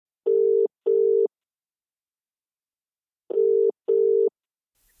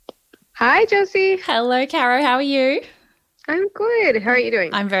Hi, Josie. Hello, Caro. How are you? I'm good. How are you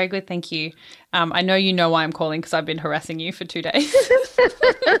doing? I'm very good, thank you. I know you know why I'm calling because I've been harassing you for 2 days.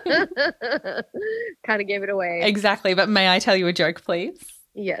 Kind of gave it away. Exactly, but may I tell you a joke, please?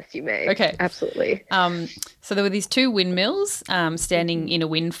 Yes, you may. Okay. Absolutely. So there were these two windmills standing in a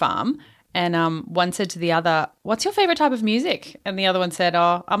wind farm, and one said to the other, "What's your favorite type of music?" And the other one said,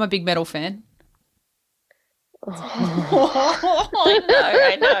 "Oh, I'm a big metal fan."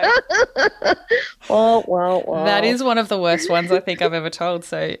 I know. Well. That is one of the worst ones I think I've ever told.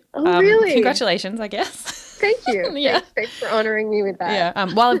 So, really? congratulations, I guess. Thank you. Yeah. Thanks for honoring me with that.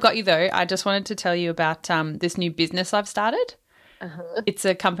 Yeah. While I've got you though, I just wanted to tell you about this new business I've started. Uh-huh. It's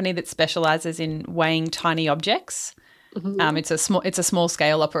a company that specializes in weighing tiny objects. Mhm. It's a small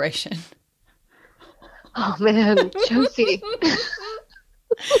scale operation. Oh man, Josie.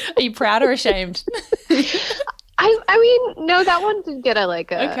 Are you proud or ashamed? I mean, no, that one did get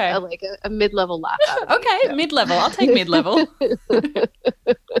Okay. a mid-level laugh out of me, Okay, so. mid-level. I'll take mid-level.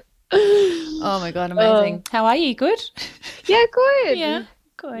 Oh my God, amazing. How are you? Good? Yeah, good. Yeah,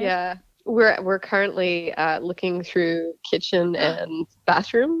 good. Yeah. We're currently looking through kitchen and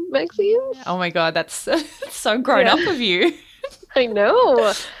bathroom magazines. Oh my God, that's so grown Yeah. up of you. I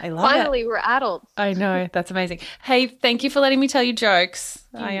know. I love Finally, it. we're adults. I know, that's amazing. Hey, thank you for letting me tell you jokes.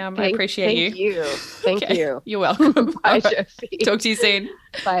 I appreciate Thank you. Thank Okay, you. You're welcome. Bye, All right. Josie. Talk to you soon.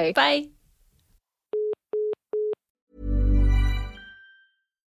 Bye. Bye.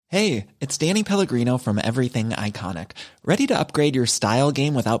 Hey, it's Danny Pellegrino from Everything Iconic. Ready to upgrade your style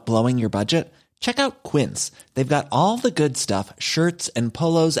game without blowing your budget? Check out Quince. They've got all the good stuff, shirts and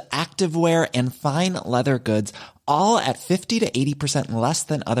polos, activewear, and fine leather goods, all at 50 to 80% less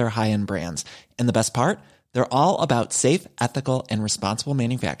than other high-end brands. And the best part? They're all about safe, ethical, and responsible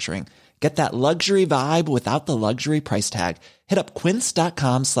manufacturing. Get that luxury vibe without the luxury price tag. Hit up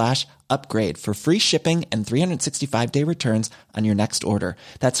quince.com/upgrade for free shipping and 365-day returns on your next order.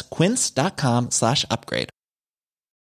 That's quince.com/upgrade.